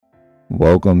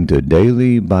Welcome to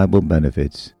Daily Bible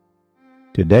Benefits.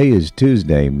 Today is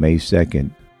Tuesday, May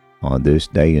 2nd. On this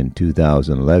day in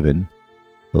 2011,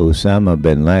 Osama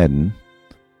bin Laden,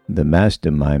 the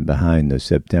mastermind behind the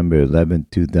September 11,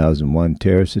 2001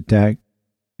 terrorist attack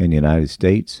in the United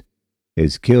States,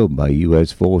 is killed by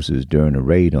U.S. forces during a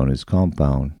raid on his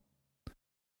compound.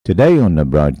 Today on the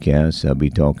broadcast, I'll be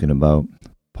talking about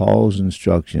Paul's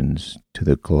instructions to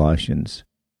the Colossians.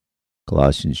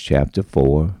 Colossians chapter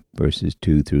 4, verses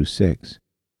 2 through 6.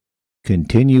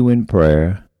 Continue in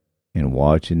prayer and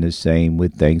watching the same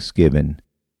with thanksgiving,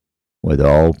 with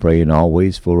all praying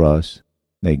always for us,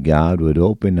 that God would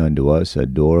open unto us a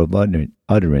door of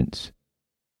utterance,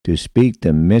 to speak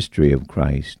the mystery of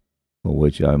Christ, for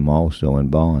which I am also in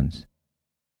bonds,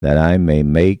 that I may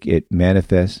make it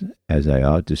manifest as I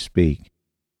ought to speak.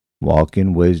 Walk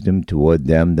in wisdom toward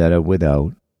them that are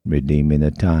without, redeeming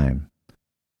the time.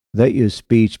 Let your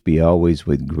speech be always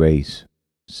with grace,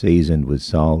 seasoned with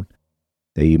salt,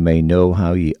 that ye may know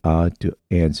how ye ought to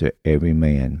answer every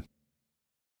man.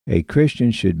 A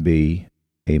Christian should be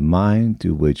a mind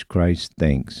through which Christ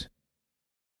thinks,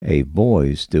 a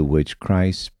voice through which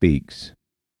Christ speaks,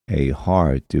 a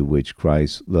heart through which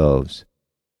Christ loves,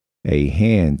 a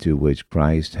hand through which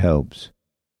Christ helps.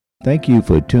 Thank you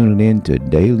for tuning in to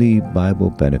Daily Bible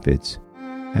Benefits.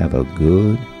 Have a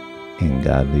good and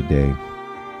godly day.